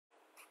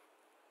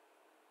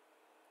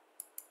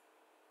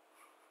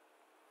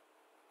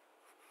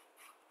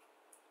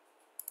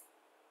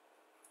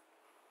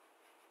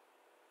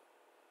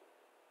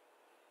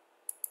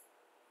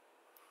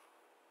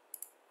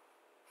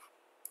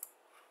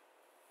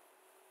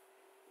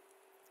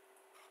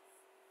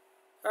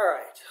All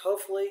right,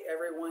 hopefully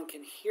everyone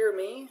can hear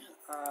me.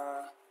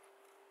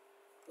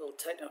 Little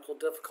technical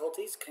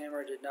difficulties.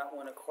 Camera did not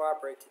want to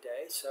cooperate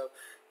today, so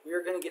we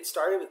are going to get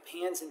started with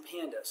pans and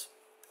pandas.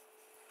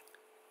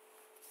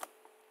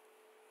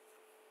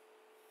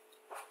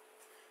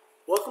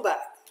 Welcome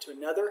back to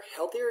another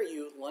Healthier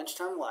You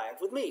Lunchtime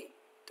Live with me,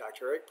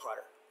 Dr. Eric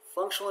Potter,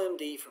 Functional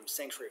MD from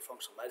Sanctuary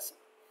Functional Medicine.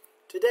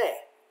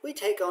 Today, we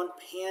take on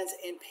pans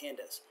and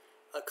pandas,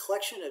 a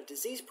collection of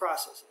disease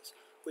processes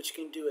which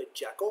can do a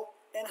Jekyll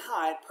and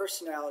Hyde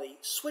personality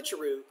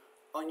switcheroo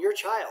on your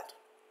child.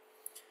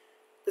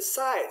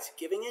 Besides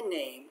giving a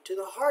name to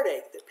the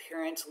heartache that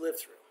parents live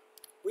through,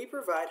 we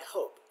provide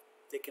hope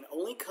that can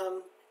only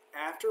come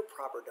after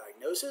proper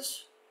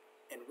diagnosis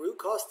and root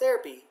cause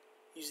therapy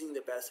using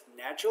the best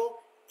natural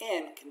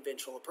and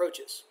conventional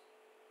approaches.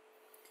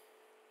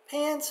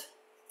 Pans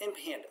and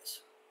pandas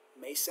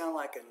may sound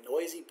like a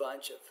noisy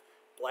bunch of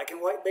black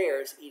and white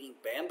bears eating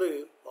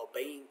bamboo while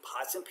banging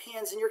pots and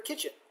pans in your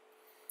kitchen.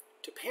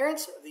 To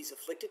parents of these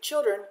afflicted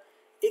children,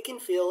 it can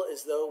feel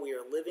as though we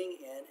are living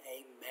in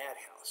a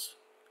madhouse.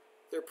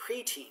 Their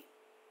preteen,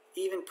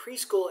 even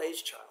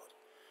preschool-age child,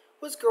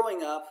 was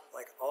growing up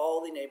like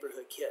all the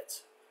neighborhood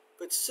kids,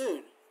 but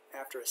soon,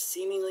 after a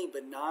seemingly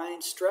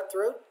benign strep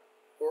throat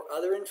or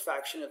other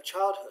infection of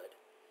childhood,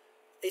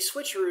 a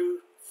switcheroo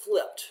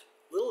flipped.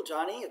 Little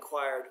Johnny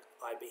acquired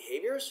odd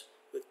behaviors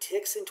with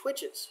tics and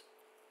twitches.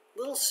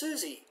 Little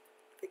Susie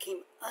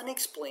became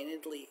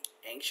unexplainedly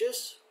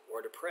anxious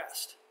or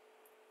depressed.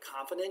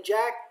 Confident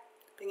Jack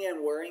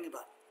began worrying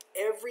about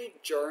every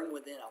germ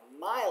within a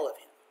mile of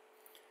him.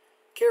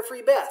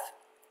 Carefree Beth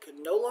could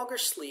no longer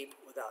sleep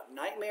without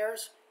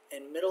nightmares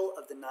and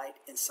middle-of-the-night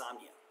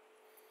insomnia.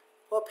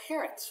 While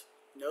parents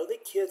know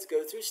that kids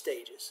go through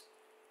stages,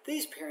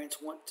 these parents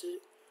want to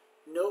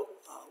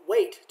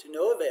wait to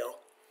no avail,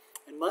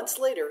 and months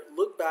later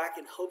look back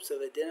in hopes of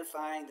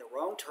identifying the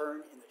wrong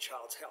turn in the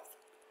child's health.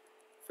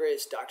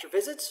 Various doctor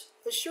visits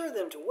assure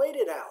them to wait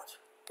it out,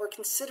 or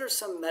consider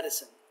some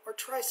medicine, or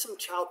try some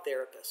child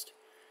therapist.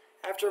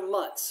 After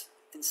months,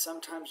 and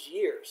sometimes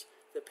years,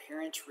 the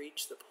parents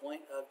reach the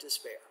point of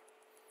despair.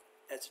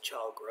 As the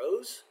child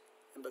grows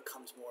and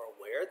becomes more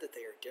aware that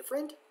they are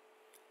different,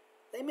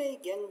 they may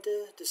begin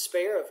to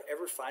despair of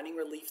ever finding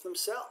relief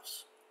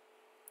themselves.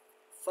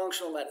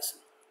 Functional medicine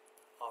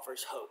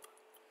offers hope,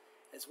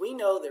 as we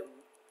know that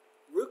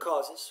root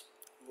causes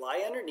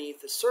lie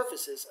underneath the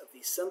surfaces of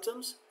these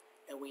symptoms,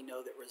 and we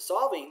know that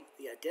resolving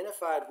the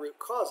identified root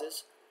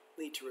causes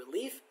lead to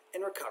relief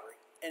and recovery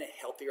and a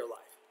healthier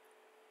life.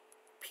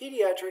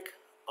 Pediatric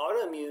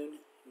autoimmune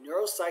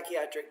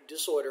neuropsychiatric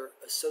disorder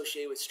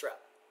associated with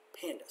strep,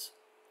 pandas,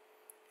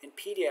 and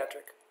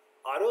pediatric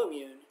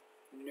autoimmune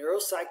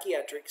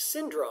neuropsychiatric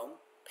syndrome,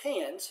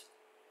 PANS,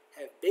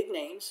 have big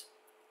names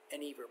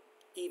and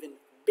even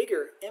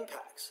bigger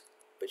impacts,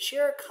 but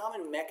share a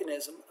common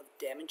mechanism of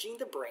damaging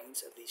the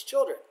brains of these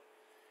children.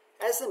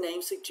 As the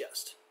name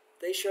suggests,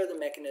 they share the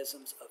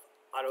mechanisms of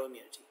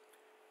autoimmunity,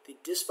 the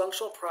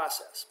dysfunctional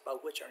process by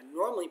which our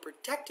normally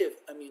protective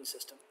immune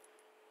system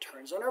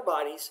turns on our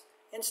bodies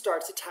and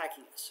starts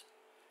attacking us.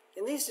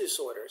 In these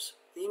disorders,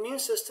 the immune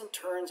system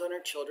turns on our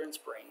children's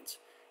brains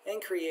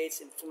and creates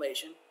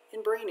inflammation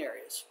in brain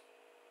areas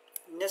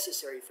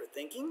necessary for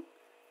thinking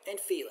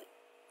and feeling.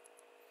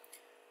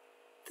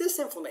 This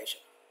inflammation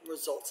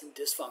results in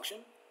dysfunction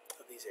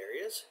of these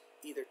areas,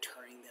 either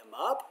turning them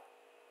up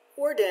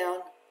or down,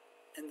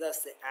 and thus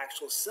the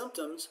actual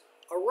symptoms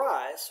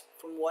arise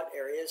from what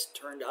areas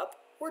turned up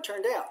or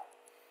turned down.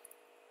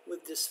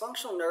 With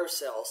dysfunctional nerve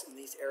cells in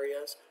these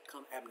areas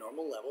come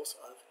abnormal levels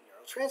of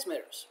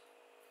neurotransmitters.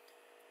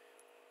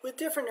 With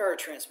different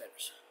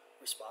neurotransmitters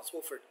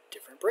responsible for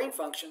different brain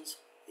functions,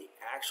 the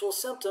actual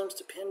symptoms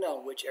depend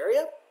on which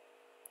area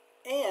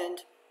and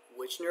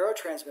which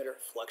neurotransmitter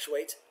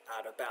fluctuates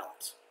out of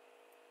balance.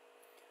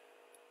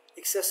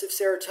 Excessive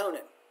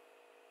serotonin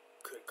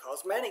could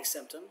cause manic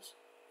symptoms,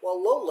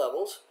 while low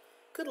levels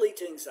could lead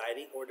to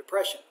anxiety or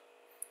depression.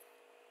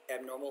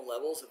 Abnormal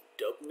levels of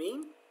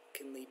dopamine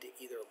can lead to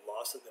either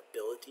loss of the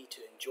ability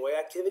to enjoy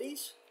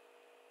activities,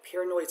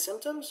 paranoid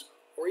symptoms,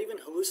 or even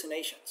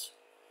hallucinations.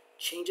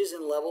 Changes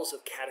in levels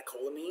of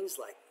catecholamines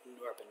like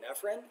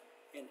norepinephrine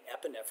and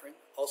epinephrine,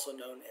 also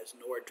known as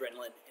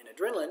noradrenaline and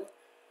adrenaline,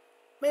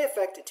 may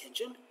affect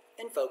attention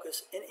and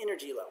focus and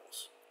energy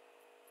levels.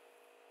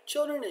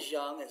 Children as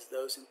young as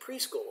those in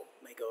preschool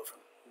may go from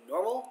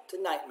normal to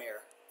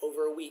nightmare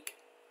over a week,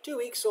 2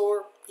 weeks,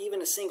 or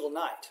even a single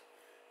night.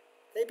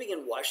 They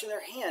begin washing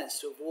their hands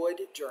to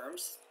avoid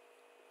germs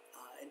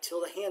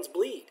until the hands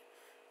bleed.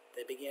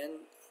 They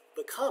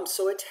become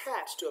so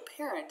attached to a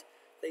parent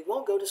they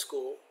won't go to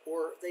school,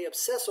 or they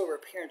obsess over a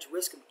parent's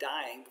risk of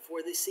dying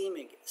before they see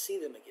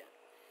them again.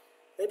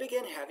 They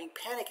begin having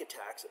panic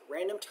attacks at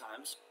random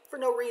times for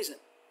no reason.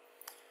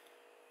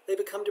 They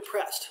become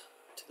depressed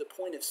to the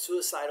point of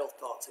suicidal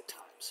thoughts at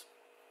times.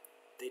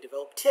 They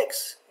develop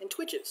tics and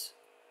twitches,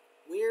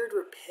 weird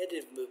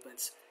repetitive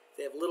movements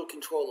they have little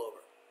control over.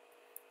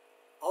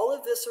 All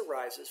of this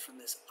arises from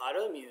this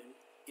autoimmune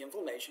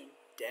inflammation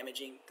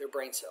damaging their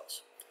brain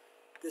cells.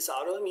 This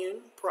autoimmune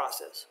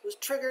process was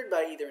triggered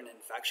by either an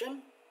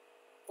infection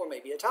or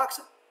maybe a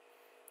toxin.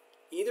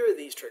 Either of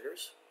these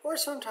triggers, or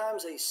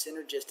sometimes a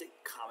synergistic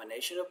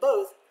combination of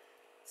both,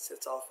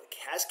 sets off a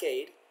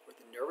cascade where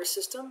the nervous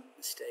system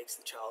mistakes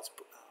the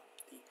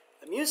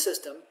immune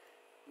system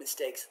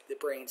mistakes the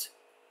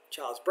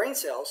child's brain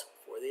cells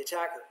for the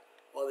attacker.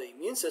 While the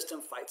immune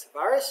system fights the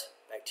virus,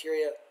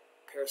 bacteria,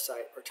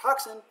 parasite, or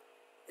toxin,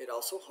 it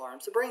also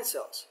harms the brain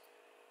cells.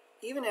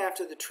 Even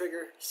after the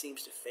trigger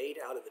seems to fade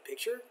out of the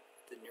picture,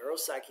 the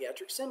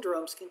neuropsychiatric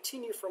syndromes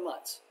continue for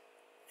months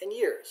and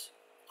years,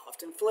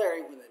 often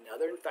flaring when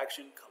another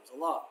infection comes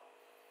along.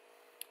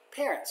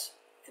 Parents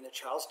and the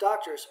child's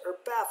doctors are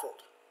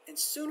baffled and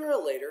sooner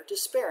or later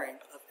despairing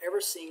of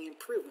ever seeing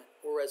improvement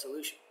or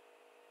resolution.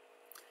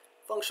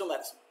 Functional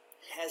medicine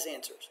has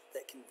answers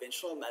that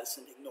conventional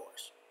medicine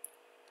ignores.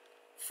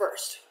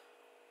 First,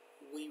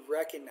 we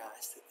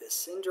recognize that this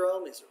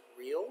syndrome is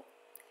real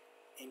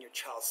and your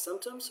child's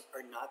symptoms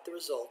are not the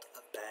result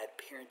of bad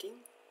parenting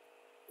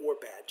or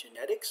bad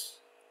genetics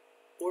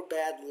or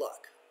bad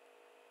luck.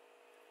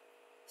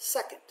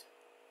 Second,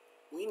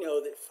 we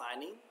know that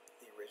finding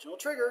the original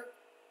trigger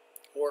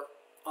or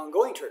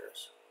ongoing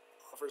triggers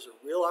offers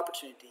a real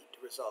opportunity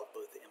to resolve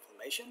both the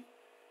inflammation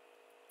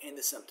and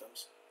the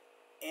symptoms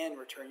and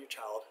return your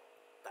child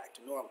back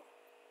to normal.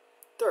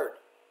 Third,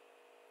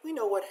 we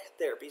know what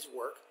therapies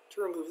work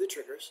to remove the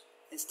triggers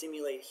and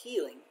stimulate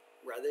healing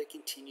rather than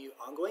continue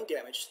ongoing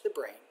damage to the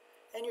brain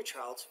and your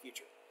child's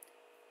future.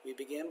 We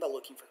begin by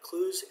looking for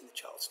clues in the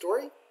child's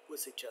story,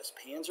 which suggest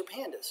PANS or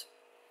pandas.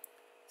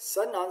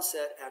 Sudden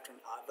onset after an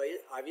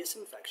obvious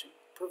infection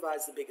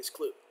provides the biggest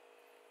clue.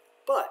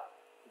 But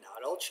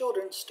not all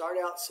children start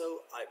out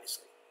so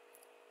obviously.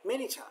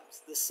 Many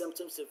times, the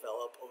symptoms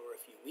develop over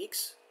a few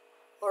weeks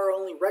or are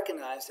only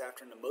recognized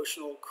after an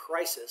emotional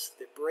crisis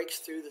that breaks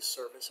through the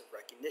surface of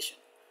recognition.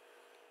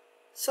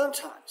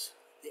 Sometimes,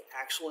 the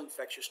actual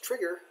infectious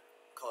trigger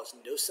caused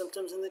no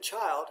symptoms in the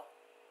child,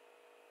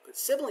 but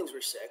siblings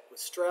were sick with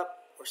strep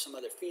or some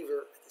other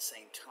fever at the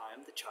same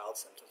time the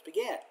child's symptoms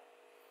began.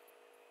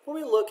 When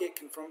we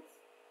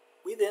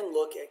then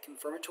look at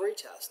confirmatory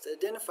tests to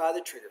identify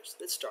the triggers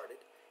that started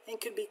and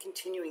could be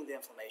continuing the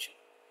inflammation.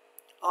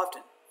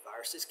 Often,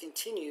 viruses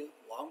continue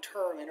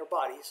long-term in our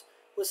bodies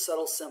with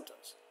subtle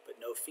symptoms, but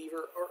no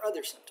fever or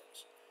other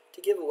symptoms,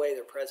 to give away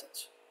their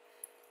presence.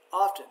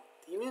 Often,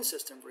 the immune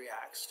system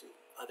reacts to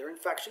other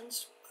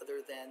infections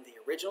other than the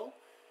original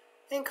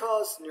and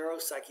cause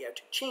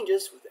neuropsychiatric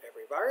changes with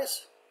every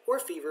virus or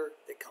fever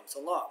that comes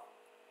along.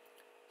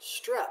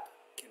 Strep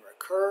can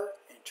recur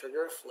and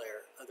trigger a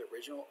flare of the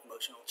original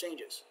emotional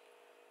changes.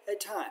 At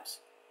times,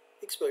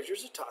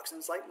 exposures to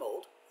toxins like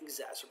mold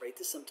exacerbate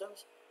the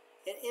symptoms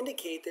and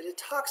indicate that a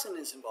toxin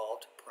is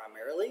involved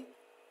primarily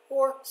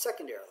or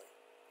secondarily.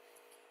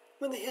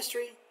 When the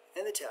history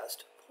and the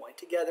test point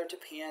together to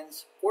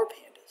PANS or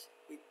pandas,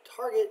 we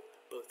target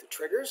both the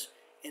triggers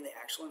and the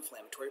actual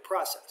inflammatory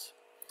process.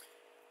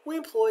 We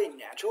employ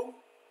natural,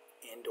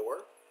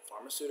 indoor,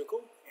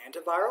 pharmaceutical,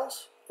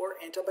 antivirals, or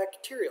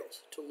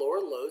antibacterials to lower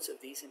loads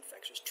of these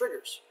infectious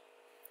triggers.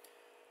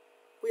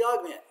 We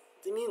augment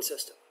the immune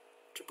system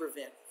to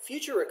prevent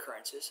future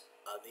recurrences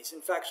of these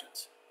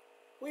infections.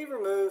 We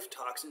remove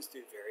toxins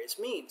through various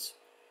means,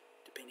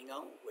 depending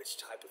on which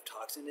type of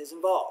toxin is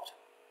involved.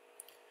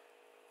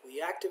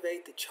 We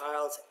activate the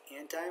child's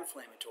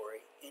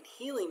anti-inflammatory and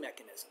healing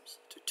mechanisms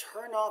to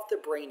turn off the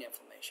brain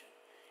inflammation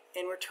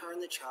and return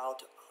the child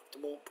to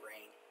optimal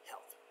brain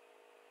health.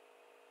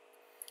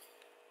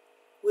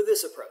 With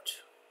this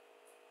approach,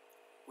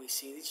 we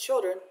see these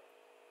children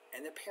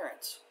and their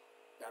parents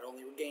not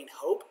only regain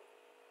hope,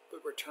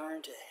 but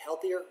return to a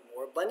healthier,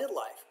 more abundant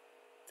life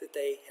that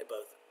they had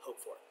both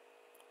hoped for.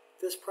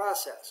 This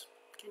process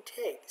can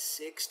take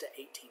 6 to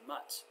 18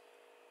 months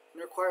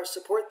and requires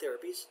support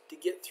therapies to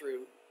get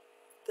through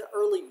the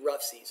early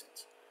rough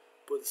seasons.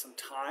 But with some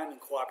time and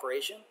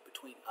cooperation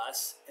between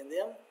us and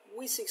them,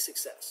 we see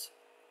success.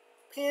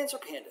 PANS or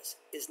pandas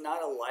is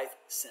not a life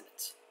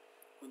sentence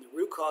when the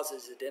root cause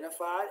is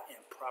identified and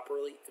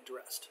properly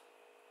addressed.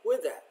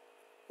 With that,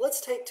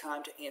 let's take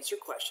time to answer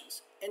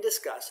questions and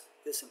discuss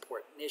this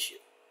important issue.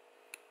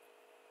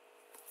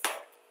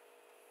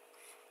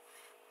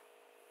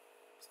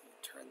 So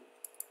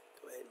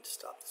go ahead and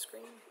stop the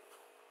screen.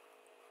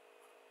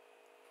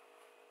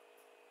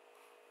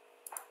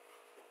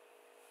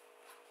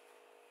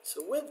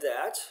 So with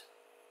that,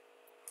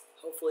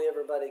 hopefully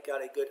everybody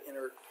got a good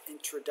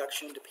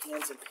introduction to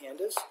PANS and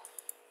pandas.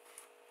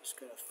 I'm just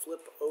going to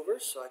flip over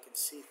so I can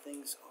see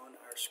things on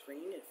our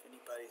screen if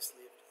anybody's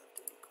left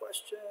any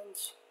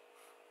questions.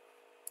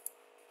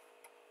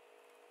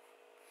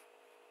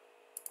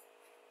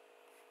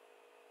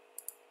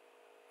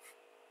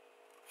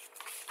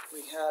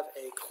 We have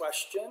a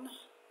question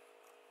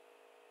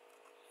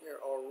here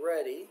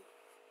already.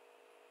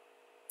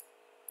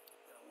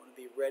 I want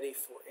to be ready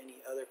for any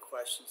other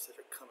questions that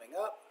are coming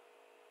up.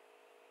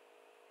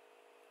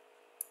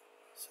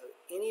 So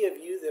any of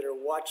you that are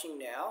watching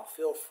now,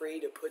 feel free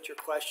to put your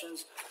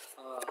questions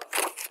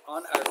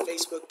on our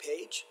Facebook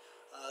page.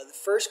 The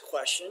first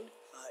question,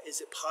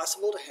 is it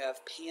possible to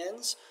have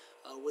PANS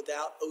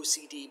without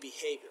OCD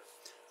behavior?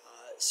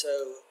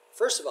 So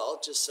first of all,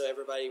 just so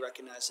everybody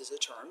recognizes the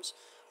terms,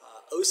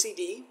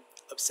 OCD,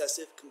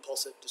 obsessive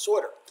compulsive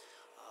disorder.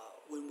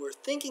 When we're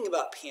thinking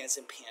about PANS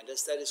and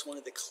pandas, that is one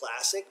of the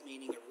classic,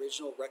 meaning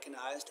original,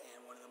 recognized,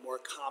 and one of the more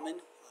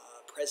common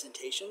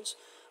presentations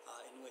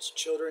in which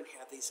children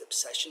have these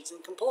obsessions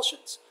and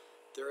compulsions.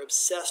 They're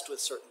obsessed with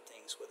certain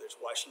things, whether it's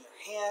washing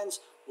their hands,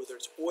 whether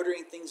it's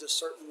ordering things a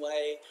certain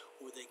way,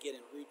 or they get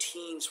in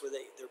routines where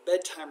their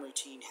bedtime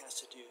routine has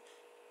to do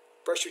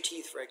brush your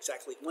teeth for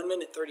exactly 1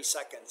 minute 30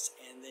 seconds,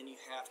 and then you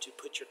have to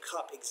put your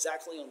cup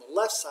exactly on the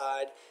left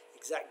side,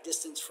 exact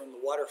distance from the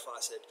water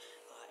faucet,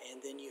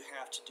 and then you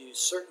have to do a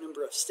certain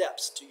number of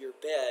steps to your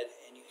bed,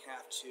 and you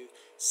have to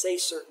say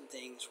certain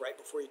things right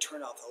before you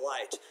turn off the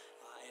light.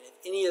 And if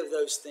any of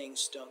those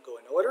things don't go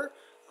in order,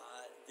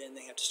 then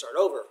they have to start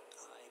over.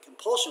 And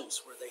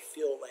compulsions, where they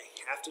feel they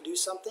have to do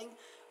something,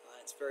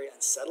 it's very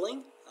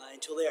unsettling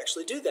until they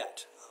actually do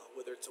that,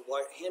 whether it's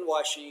hand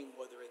washing,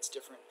 whether it's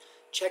different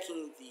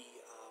checking the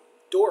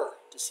door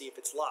to see if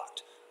it's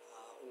locked,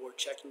 or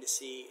checking to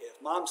see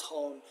if mom's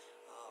home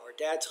or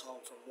dad's home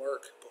from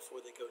work before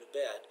they go to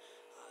bed.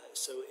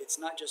 So it's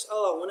not just,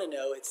 oh, I want to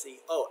know, it's the,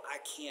 oh, I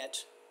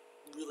can't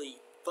really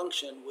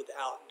function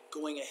without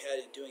going ahead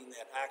and doing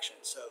that action.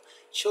 So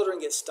children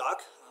get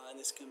stuck, and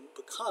this can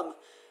become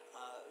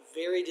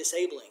very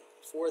disabling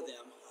for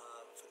them,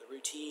 for the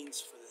routines,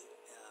 for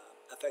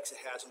the effects it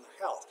has on their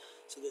health.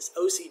 So this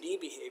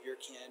OCD behavior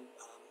can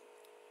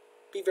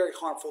be very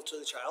harmful to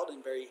the child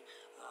and very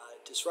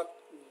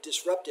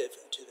disruptive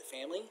to the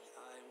family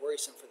and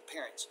worrisome for the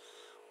parents.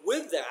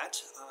 With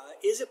that,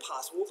 is it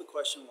possible, the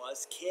question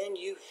was, can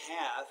you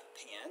have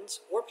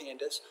PANS or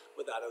pandas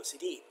without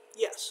OCD?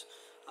 Yes.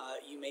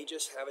 You may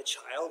just have a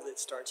child that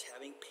starts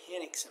having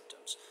panic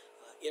symptoms.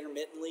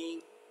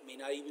 Intermittently, may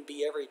not even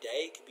be every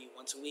day. It could be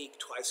once a week,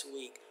 twice a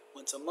week,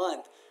 once a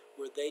month,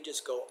 where they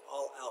just go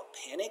all out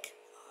panic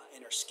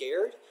and are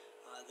scared.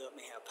 They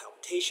may have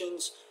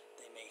palpitations.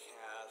 They may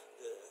have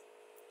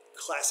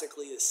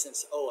classically the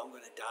sense, oh, I'm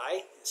going to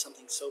die.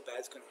 Something so bad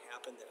is going to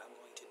happen that I'm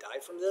going to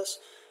die from this.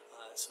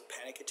 So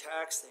panic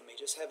attacks. They may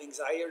just have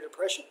anxiety or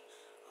depression.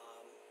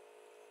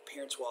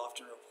 Parents will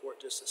often report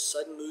just a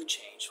sudden mood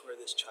change where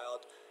this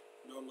child,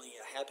 normally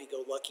a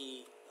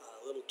happy-go-lucky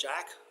little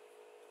jack,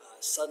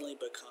 suddenly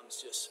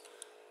becomes just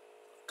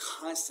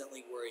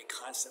constantly worried,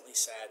 constantly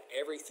sad.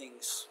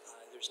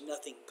 There's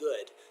nothing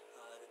good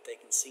that they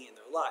can see in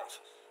their life.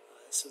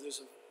 So there's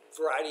a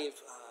variety of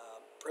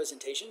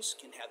presentations.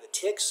 Can have the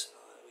tics.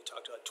 We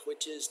talked about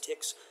twitches,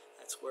 tics.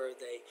 That's where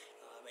they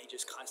may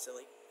just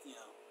constantly,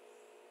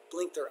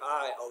 blink their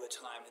eye all the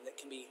time, and that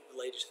can be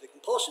related to the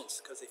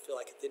compulsions because they feel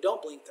like if they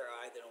don't blink their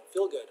eye, they don't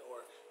feel good,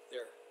 or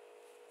they're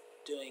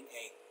doing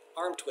a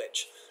arm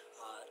twitch.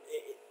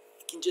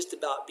 It can just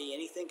about be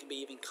anything. It can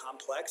be even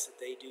complex that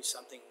they do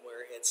something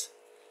where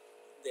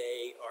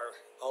they are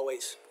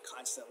always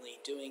constantly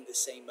doing the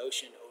same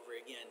motion over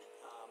again,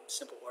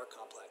 simple or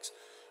complex.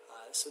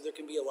 So there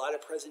can be a lot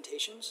of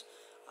presentations.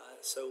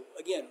 So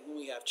again, when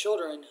we have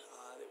children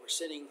that we're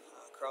sitting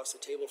across the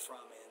table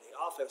from in the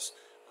office,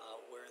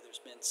 where there's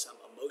been some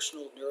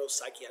emotional,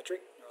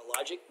 neuropsychiatric,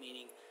 neurologic,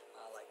 meaning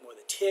like more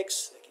the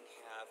tics, they can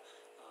have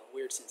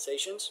weird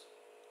sensations,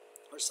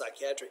 or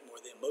psychiatric, more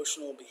the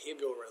emotional,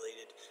 behavioral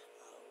related,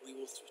 we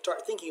will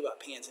start thinking about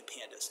PANS and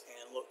pandas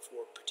and look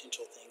for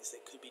potential things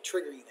that could be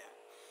triggering that.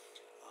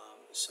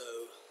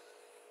 So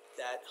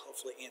that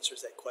hopefully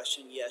answers that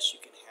question. Yes, you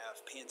can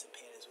have PANS and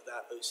pandas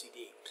without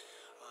OCD.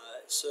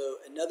 So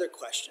another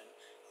question,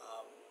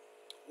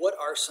 what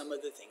are some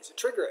of the things that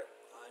trigger it,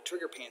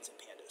 trigger PANS and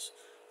pandas?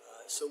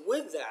 So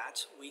with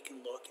that, we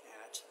can look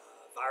at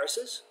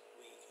viruses,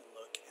 we can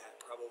look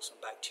at probably some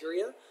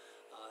bacteria,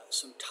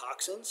 some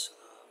toxins,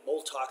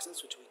 mold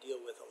toxins, which we deal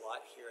with a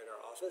lot here at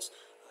our office,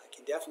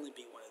 can definitely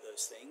be one of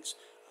those things.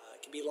 It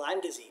can be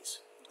Lyme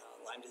disease.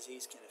 Lyme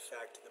disease can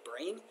affect the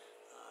brain.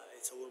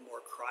 It's a little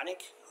more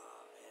chronic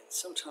and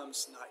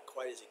sometimes not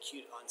quite as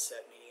acute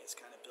onset, meaning it's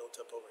kind of built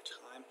up over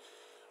time.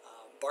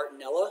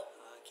 Bartonella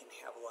can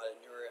have a lot of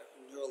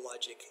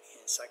neurologic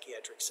and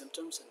psychiatric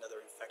symptoms,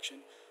 another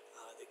infection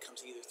that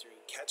comes either through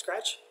cat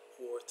scratch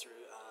or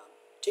through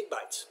tick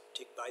bites.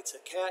 Tick bites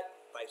a cat,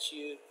 bites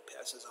you,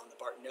 passes on the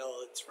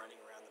Bartonella that's running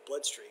around the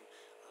bloodstream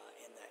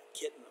in that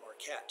kitten or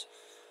cat.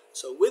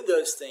 So with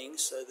those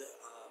things, the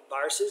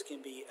viruses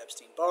can be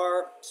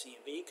Epstein-Barr,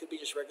 CMV, could be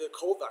just regular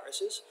cold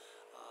viruses.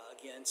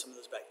 Again, some of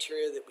those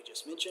bacteria that we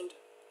just mentioned,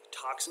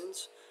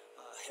 toxins,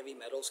 heavy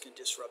metals can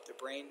disrupt the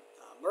brain.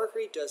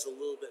 Mercury does a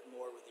little bit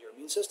more with your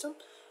immune system,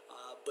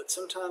 but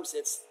sometimes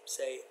it's,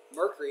 say,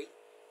 mercury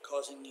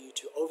causing you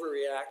to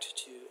overreact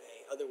to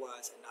a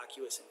otherwise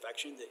innocuous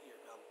infection, that your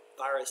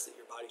virus that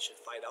your body should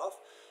fight off,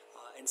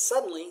 and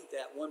suddenly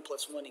that 1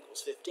 + 1 =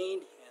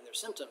 15, and their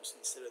symptoms,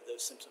 instead of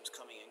those symptoms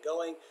coming and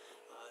going,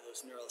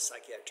 those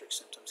neuropsychiatric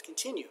symptoms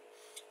continue.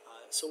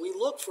 So we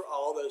look for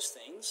all those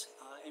things,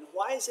 and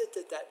why is it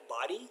that that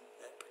body,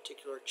 that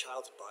particular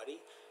child's body,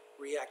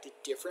 reacted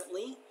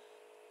differently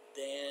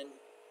than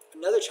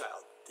another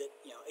child that,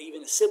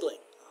 even a sibling,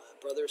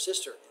 brother or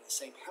sister in the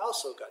same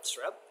household got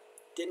strep,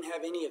 didn't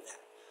have any of that.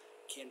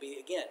 Can be,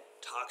 again,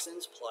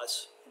 toxins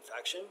plus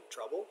infection,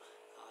 trouble.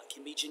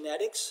 Can be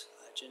genetics.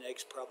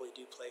 Genetics probably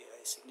do play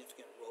a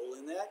significant role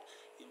in that,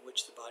 in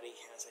which the body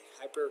has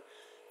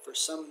for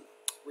some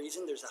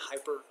reason, there's a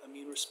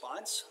hyperimmune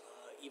response.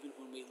 Even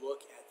when we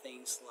look at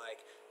things like,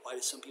 why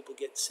do some people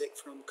get sick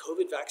from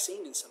COVID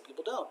vaccine and some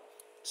people don't?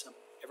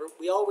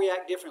 We all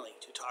react differently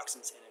to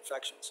toxins and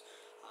infections.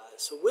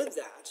 So with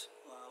that,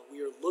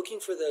 we are looking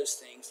for those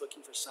things,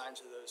 looking for signs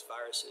of those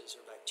viruses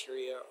or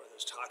bacteria or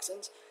those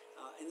toxins,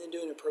 and then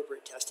doing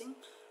appropriate testing.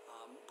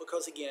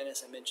 Because again,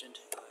 as I mentioned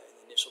in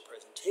the initial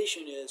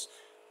presentation,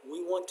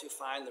 we want to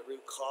find the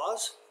root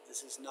cause.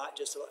 This is not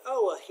just about,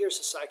 oh, well, here's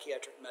a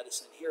psychiatric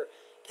medicine. Here,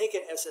 take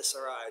an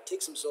SSRI,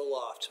 take some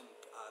Zoloft, some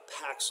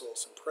Paxil,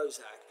 some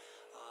Prozac,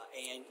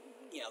 and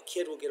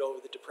kid will get over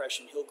the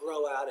depression. He'll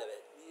grow out of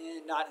it.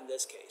 Not in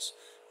this case.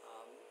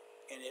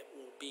 And it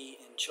will be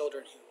in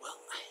children who,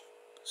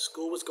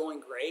 school was going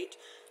great,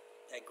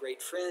 had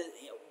great friends,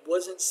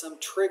 wasn't some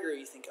trigger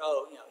you think,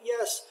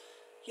 yes,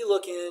 you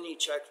look in, you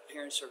check,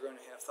 parents are going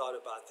to have thought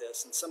about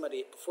this, and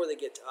somebody, before they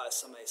get to us,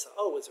 somebody said,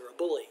 was there a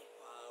bully?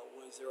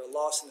 Was there a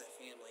loss in the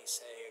family?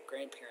 Say a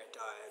grandparent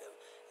died,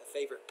 a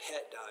favorite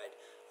pet died.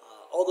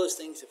 All those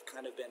things have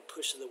kind of been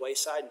pushed to the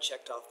wayside and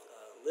checked off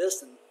the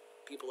list, and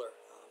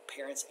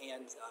parents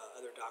and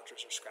other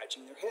doctors are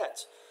scratching their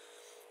heads.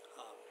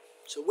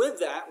 So with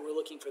that, we're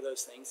looking for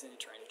those things and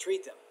trying to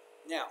treat them.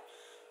 Now,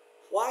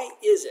 why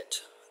is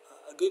it?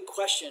 A good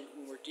question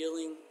when we're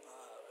dealing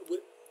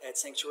at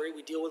Sanctuary,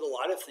 we deal with a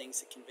lot of things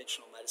that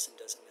conventional medicine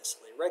doesn't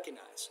necessarily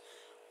recognize.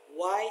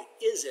 Why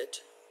is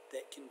it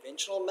that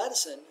conventional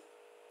medicine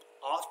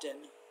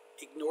often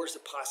ignores the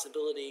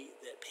possibility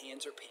that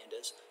PANS or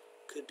PANDAS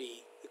could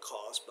be the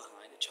cause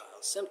behind a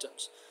child's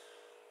symptoms?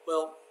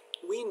 Well,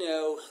 we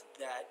know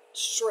that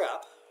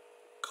strep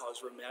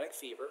caused rheumatic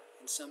fever,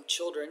 and some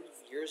children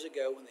years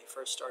ago when they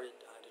first started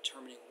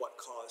determining what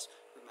caused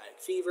rheumatic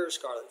fever,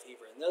 scarlet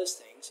fever, and those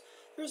things,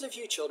 there was a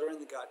few children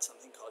that got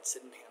something called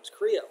Sydenham's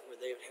chorea, where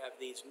they would have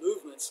these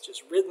movements,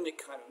 just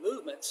rhythmic kind of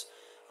movements,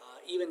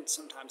 even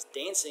sometimes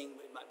dancing.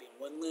 It might be in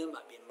one limb,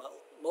 might be in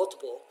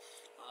multiple,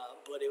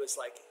 but it was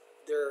like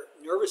their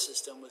nervous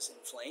system was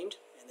inflamed,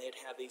 and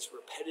they'd have these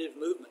repetitive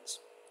movements.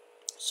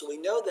 So we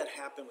know that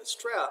happened with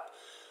strep,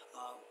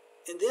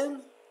 and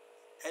then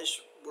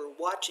as we're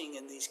watching,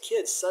 and these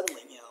kids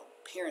suddenly,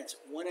 parents,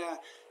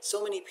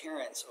 so many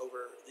parents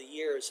over the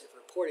years have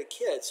reported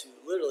kids who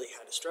literally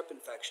had a strep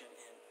infection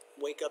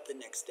and wake up the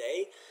next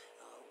day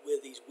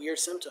with these weird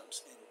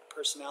symptoms and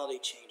personality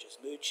changes,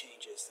 mood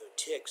changes, the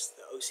tics,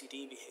 the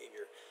OCD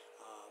behavior.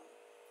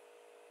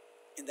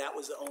 And that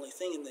was the only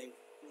thing, and they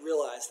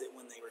realized that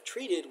when they were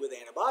treated with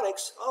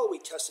antibiotics, we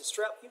tested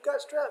strep, you've got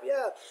strep,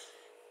 yeah.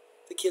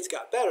 The kids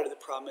got better. The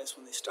problem is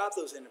when they stopped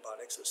those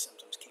antibiotics, those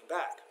symptoms came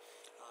back.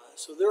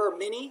 So there are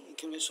many in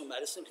conventional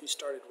medicine who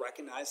started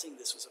recognizing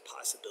this was a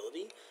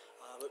possibility.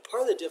 But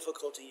part of the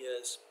difficulty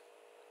is,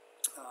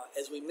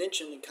 as we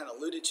mentioned and kind of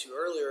alluded to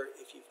earlier,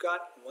 if you've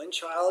got one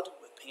child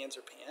with PANS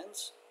or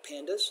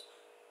PANDAS,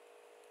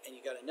 and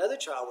you've got another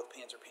child with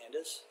PANS or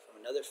PANDAS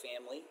from another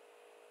family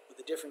with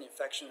a different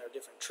infection or a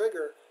different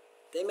trigger,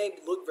 they may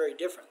look very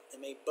different. They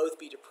may both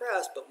be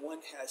depressed, but one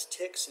has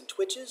tics and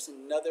twitches,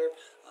 and another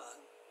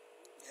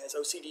has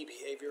OCD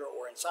behavior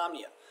or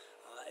insomnia.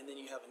 And then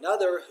you have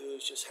another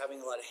who's just having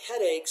a lot of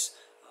headaches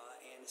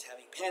and is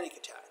having panic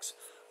attacks.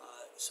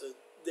 So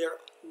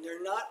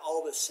they're not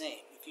all the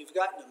same. If you've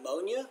got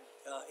pneumonia,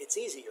 it's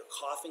easy. You're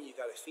coughing, you've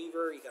got a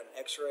fever, you've got an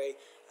x-ray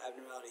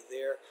abnormality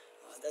there.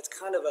 That's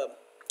kind of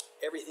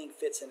everything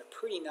fits in a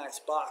pretty nice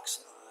box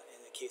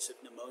in the case of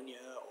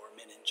pneumonia or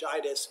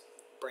meningitis,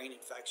 brain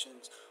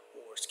infections,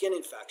 or skin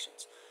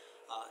infections.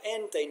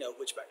 And they know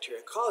which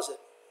bacteria cause it.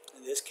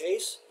 In this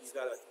case, you've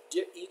got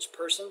each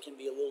person can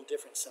be a little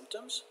different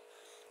symptoms.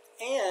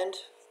 And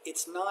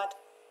it's not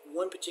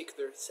one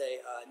particular,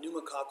 say,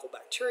 pneumococcal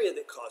bacteria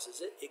that causes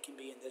it. It can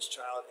be in this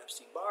child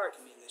Epstein-Barr, it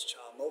can be in this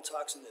child mold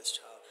toxin, this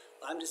child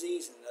Lyme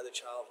disease, and another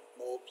child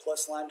mold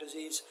plus Lyme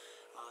disease.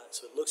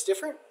 So it looks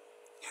different.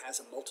 It has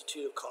a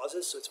multitude of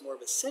causes, so it's more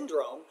of a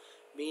syndrome,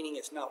 meaning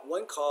it's not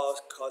one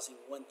cause causing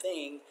one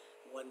thing,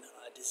 one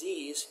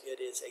disease. It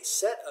is a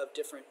set of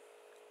different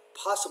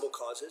possible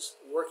causes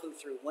working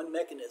through one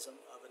mechanism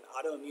of an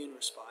autoimmune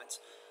response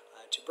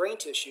to brain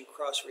tissue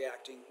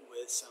cross-reacting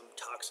with some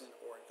toxin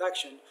or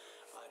infection,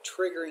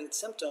 triggering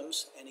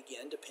symptoms, and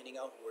again, depending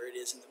on where it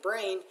is in the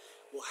brain,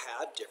 will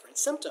have different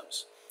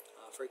symptoms.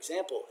 For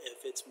example,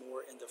 if it's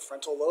more in the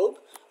frontal lobe,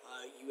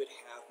 you would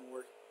have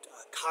more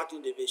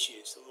cognitive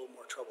issues, a little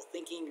more trouble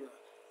thinking,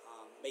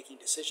 making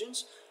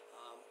decisions.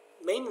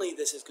 Mainly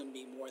this is going to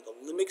be more in the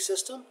limbic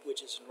system,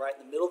 which is right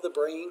in the middle of the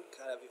brain,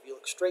 kind of if you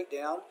look straight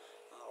down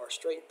or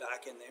straight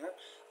back in there,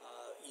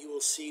 you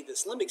will see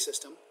this limbic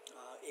system.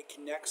 It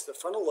connects the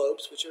frontal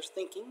lobes, which are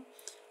thinking,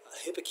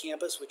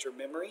 hippocampus, which are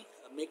memory,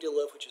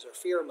 amygdala, which is our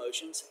fear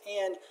emotions,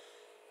 and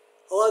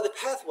a lot of the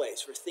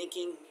pathways for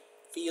thinking,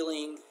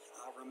 feeling,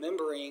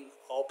 remembering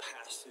all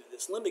pass through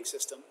this limbic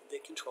system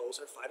that controls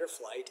our fight or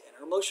flight and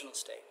our emotional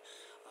state.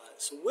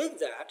 So with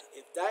that,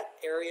 if that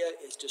area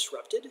is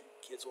disrupted,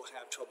 kids will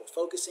have trouble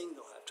focusing,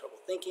 they'll have trouble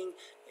thinking,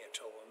 they have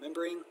trouble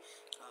remembering.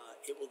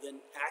 It will then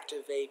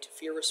activate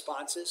fear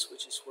responses,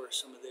 which is where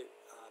some of the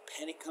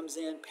panic comes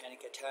in,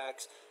 panic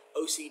attacks,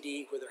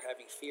 OCD, where they're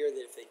having fear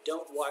that if they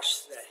don't wash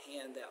that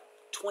hand that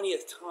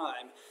 20th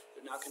time,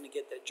 they're not going to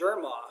get that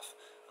germ off,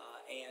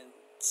 and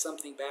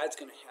something bad's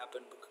going to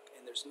happen.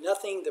 And there's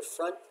nothing the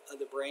front of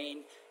the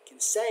brain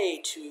can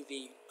say to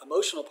the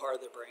emotional part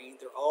of the brain.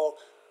 They're all,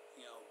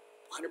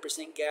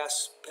 100%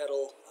 gas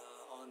pedal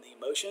on the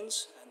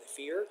emotions and the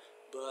fear,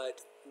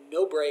 but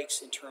no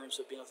brakes in terms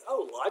of being,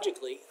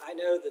 logically, I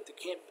know that there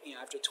can't,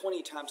 after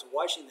 20 times of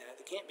washing that,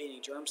 there can't be any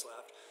germs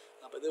left,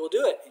 but they will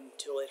do it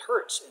until it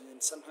hurts. And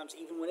then sometimes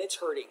even when it's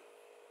hurting,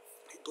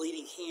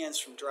 bleeding hands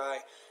from dry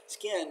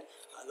skin,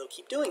 they'll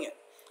keep doing it.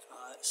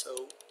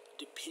 So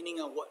depending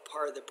on what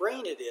part of the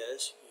brain it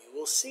is, you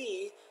will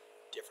see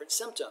different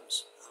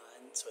symptoms.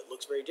 And so it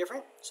looks very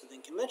different. So then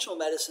conventional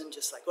medicine,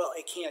 just like,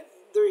 it can't,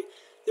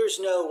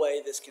 there's no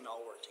way this can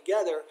all work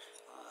together.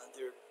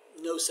 There's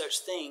no such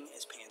thing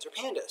as pans or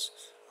pandas.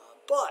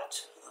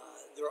 But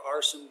there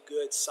are some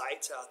good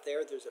sites out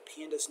there. There's a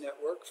pandas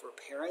network for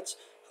parents,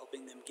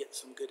 helping them get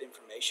some good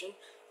information.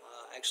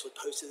 I actually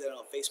posted that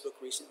on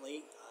Facebook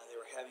recently. They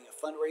were having a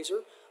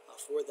fundraiser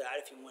for that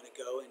if you want to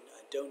go and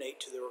donate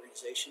to their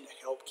organization to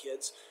help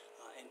kids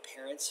and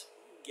parents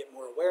get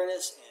more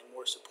awareness and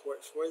more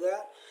support for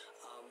that.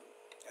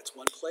 That's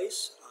one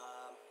place.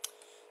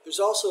 There's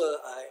also,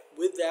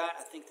 with that,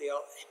 I think it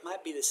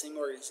might be the same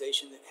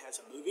organization that has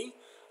a movie.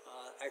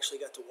 I actually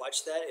got to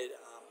watch that. It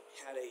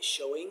had a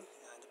showing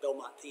at the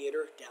Belmont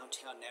Theater,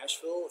 downtown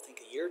Nashville, I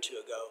think a year or two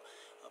ago.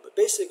 But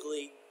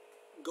basically,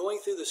 going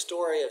through the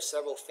story of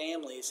several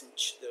families and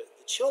the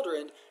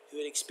children who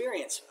had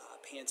experienced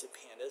pans and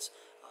pandas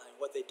and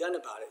what they've done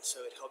about it.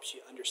 So it helps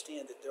you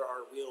understand that there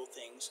are real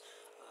things,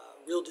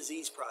 real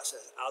disease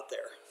process out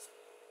there.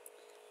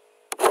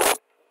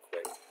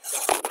 Great.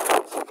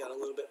 We got a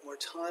little bit more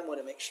time. Want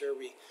to make sure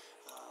we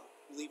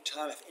leave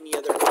time if any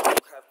other people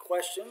have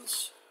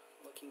questions.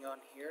 Looking on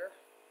here,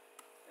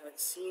 I haven't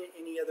seen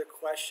any other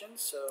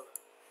questions. So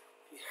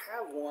if you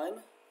have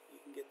one, you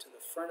can get to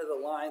the front of the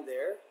line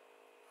there.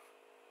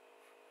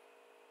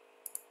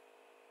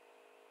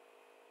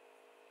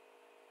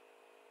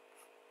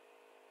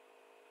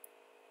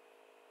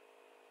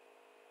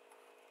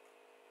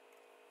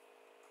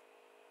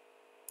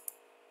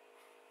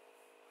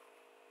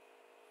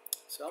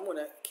 So I'm going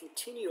to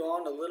continue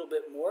on a little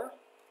bit more,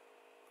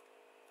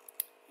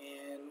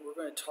 and we're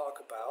going to talk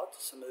about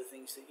some of the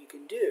things that you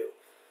can do.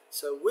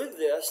 So with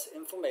this,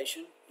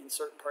 inflammation in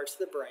certain parts of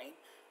the brain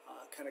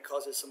kind of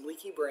causes some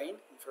leaky brain.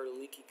 You've heard of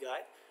leaky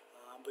gut,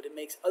 but it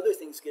makes other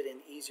things get in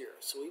easier.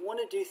 So we want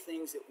to do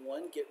things that,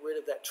 one, get rid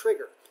of that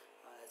trigger.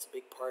 It's a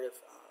big part of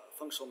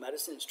functional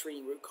medicine is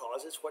treating root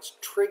causes. What's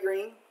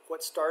triggering,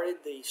 what started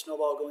the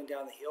snowball going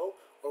down the hill,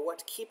 or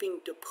what's keeping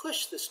to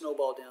push the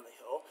snowball down the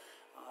hill.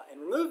 And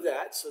remove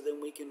that, so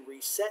then we can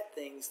reset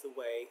things the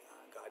way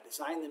God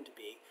designed them to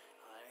be.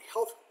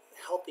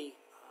 Healthy,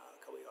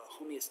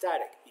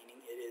 homeostatic, meaning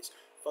it is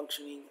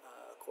functioning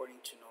according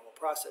to normal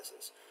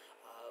processes.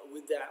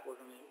 With that, we're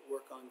going to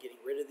work on getting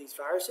rid of these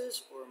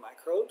viruses or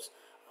microbes.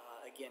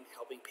 Again,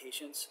 helping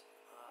patients'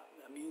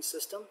 immune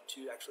system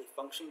to actually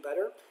function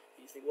better.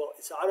 And you think, well,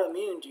 it's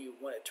autoimmune. Do you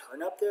want to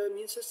turn up the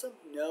immune system?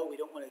 No, we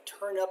don't want to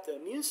turn up the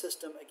immune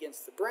system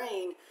against the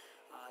brain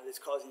that's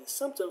causing the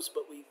symptoms,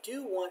 but we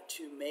do want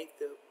to make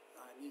the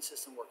immune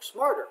system work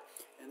smarter.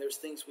 And there's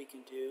things we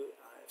can do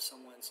if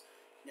someone's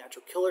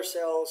natural killer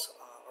cells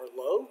are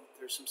low.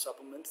 There's some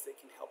supplements that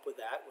can help with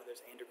that, whether it's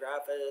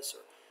andrographis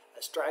or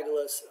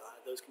astragalus.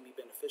 Those can be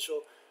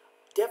beneficial.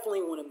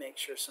 Definitely want to make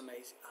sure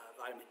somebody's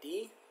vitamin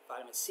D,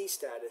 vitamin C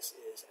status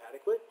is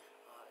adequate,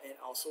 and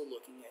also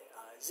looking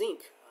at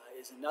zinc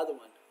is another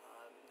one,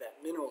 that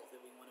mineral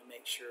that we want to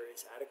make sure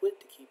is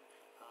adequate to keep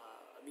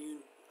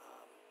immune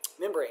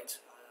membranes,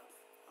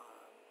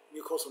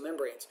 mucosal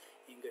membranes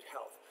in good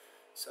health.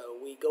 So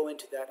we go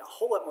into that in a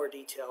whole lot more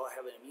detail. I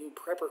have an immune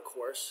prepper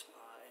course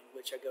in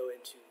which I go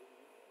into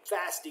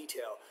vast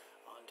detail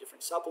on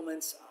different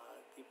supplements,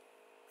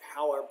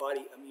 how our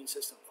body immune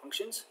system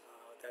functions.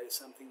 That is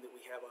something that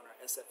we have on our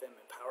SFM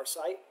Empower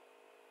site.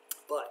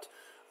 But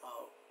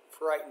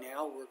for right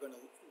now, we're going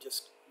to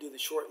just do the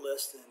short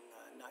list and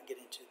not get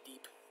into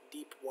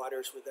deep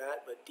waters with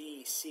that. But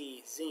D,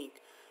 C,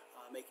 zinc,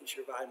 making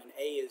sure vitamin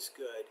A is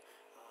good,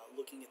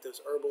 looking at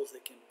those herbals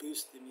that can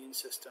boost the immune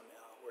system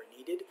where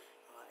needed,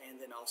 and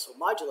then also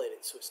modulate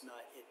it so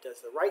it does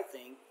the right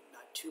thing,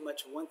 not too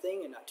much of one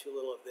thing and not too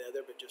little of the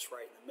other, but just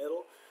right in the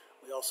middle.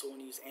 We also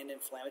want to use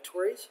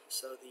anti-inflammatories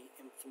so the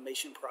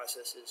inflammation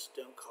processes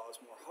don't cause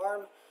more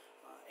harm.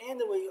 And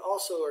then we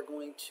also are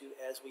going to,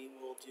 as we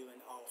will do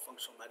in all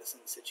functional medicine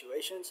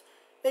situations,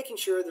 making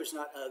sure there's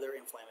not other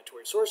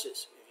inflammatory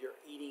sources. If you're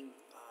eating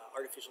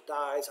artificial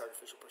dyes,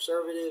 artificial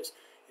preservatives,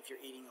 if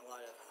you're eating a lot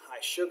of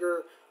high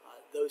sugar,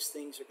 those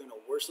things are going to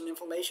worsen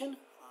inflammation,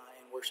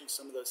 and worsen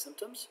some of those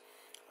symptoms.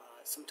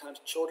 Sometimes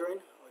children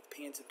with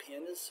PANS and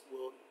PANDAS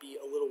will be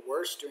a little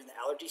worse during the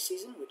allergy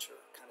season, which are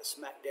kind of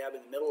smack dab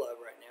in the middle of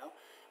right now,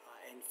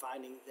 and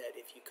finding that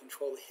if you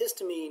control the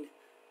histamine,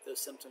 those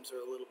symptoms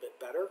are a little bit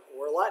better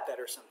or a lot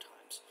better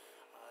sometimes.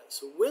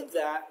 So with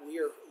that, we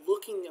are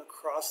looking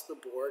across the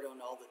board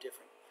on all the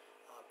different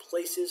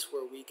places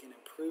where we can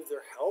improve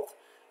their health,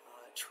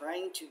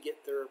 trying to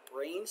get their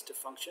brains to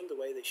function the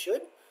way they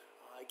should.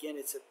 Again,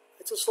 it's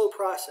a slow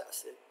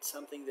process. It's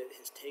something that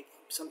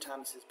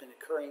sometimes has been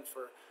occurring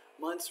for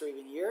months or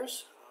even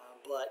years,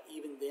 but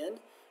even then,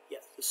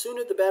 yes, the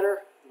sooner the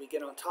better. We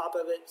get on top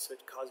of it, so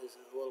it causes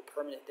a little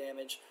permanent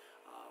damage.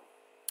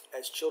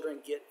 As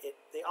children get it,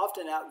 they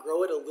often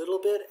outgrow it a little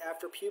bit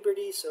after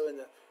puberty, so in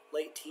the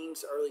late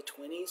teens, early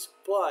 20s,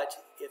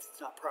 but if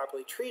it's not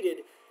properly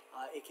treated,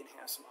 it can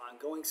have some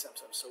ongoing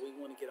symptoms, so we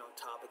want to get on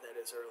top of that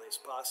as early as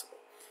possible.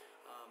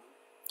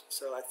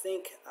 So I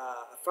think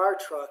a fire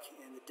truck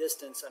in the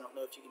distance, I don't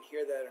know if you can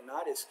hear that or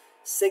not, is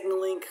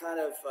signaling kind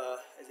of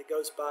as it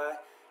goes by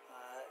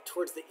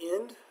towards the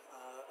end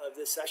of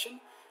this session.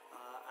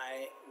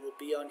 I will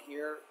be on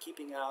here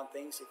keeping an eye on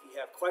things. If you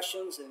have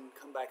questions and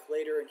come back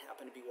later and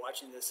happen to be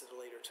watching this at a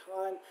later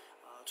time,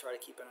 I'll try to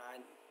keep an eye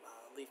and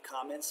leave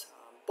comments.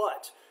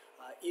 But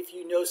if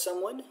you know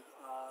someone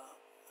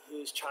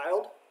whose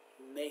child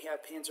may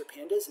have PANS or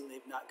PANDAS and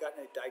they've not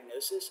gotten a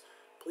diagnosis,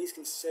 please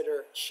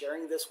consider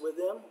sharing this with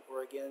them,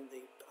 or again,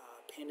 the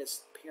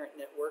PANDAS Parent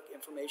Network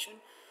information.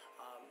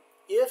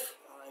 If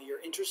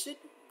you're interested,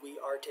 we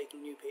are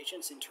taking new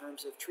patients in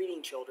terms of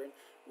treating children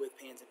with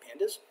PANS and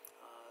PANDAS.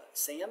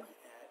 Sam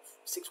at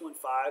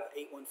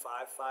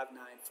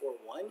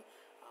 615-815-5941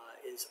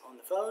 is on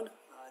the phone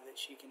that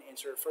she can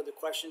answer further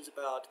questions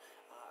about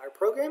our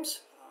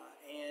programs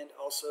and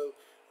also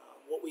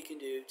what we can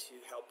do to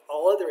help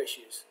all other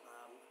issues.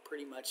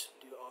 Pretty much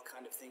do all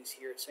kind of things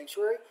here at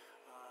Sanctuary.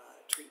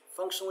 Treat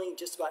functionally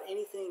just about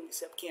anything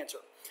except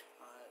cancer.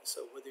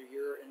 So whether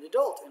you're an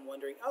adult and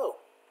wondering, oh,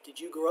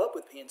 did you grow up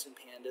with PANS and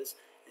PANDAS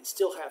and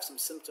still have some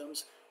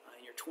symptoms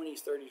in your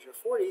 20s, 30s,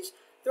 or 40s,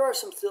 there are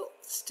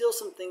still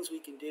some things we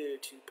can do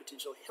to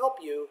potentially help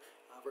you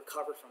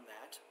recover from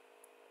that.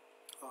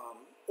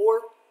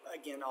 Or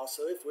again,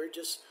 also, if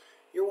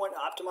you're wanting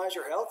to optimize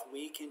your health,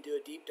 we can do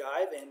a deep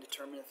dive and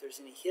determine if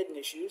there's any hidden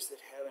issues that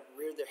haven't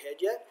reared their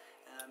head yet.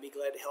 I'd be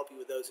glad to help you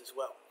with those as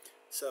well.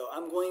 So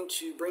I'm going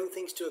to bring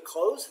things to a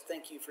close.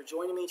 Thank you for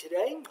joining me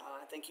today.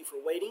 Thank you for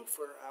waiting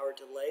for our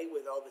delay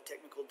with all the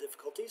technical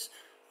difficulties.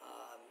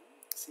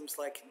 Seems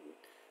like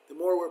the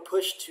more we're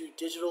pushed to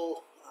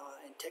digital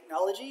and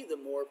technology, the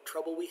more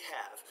trouble we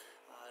have.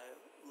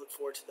 Look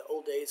forward to the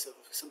old days of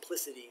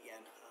simplicity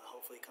again,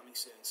 hopefully coming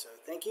soon. So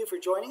thank you for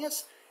joining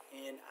us,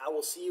 and I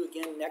will see you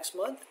again next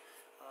month.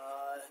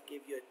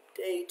 Give you a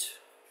date.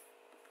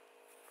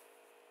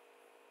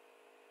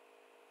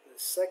 The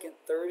second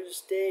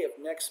Thursday of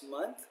next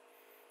month.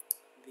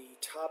 The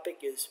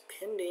topic is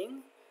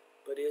pending,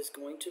 but is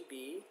going to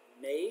be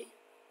May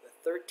the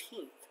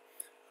 13th.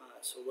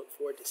 So look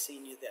forward to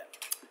seeing you then.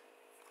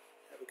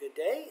 Have a good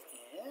day,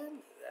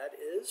 and that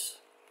is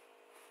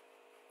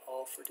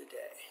all for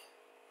today.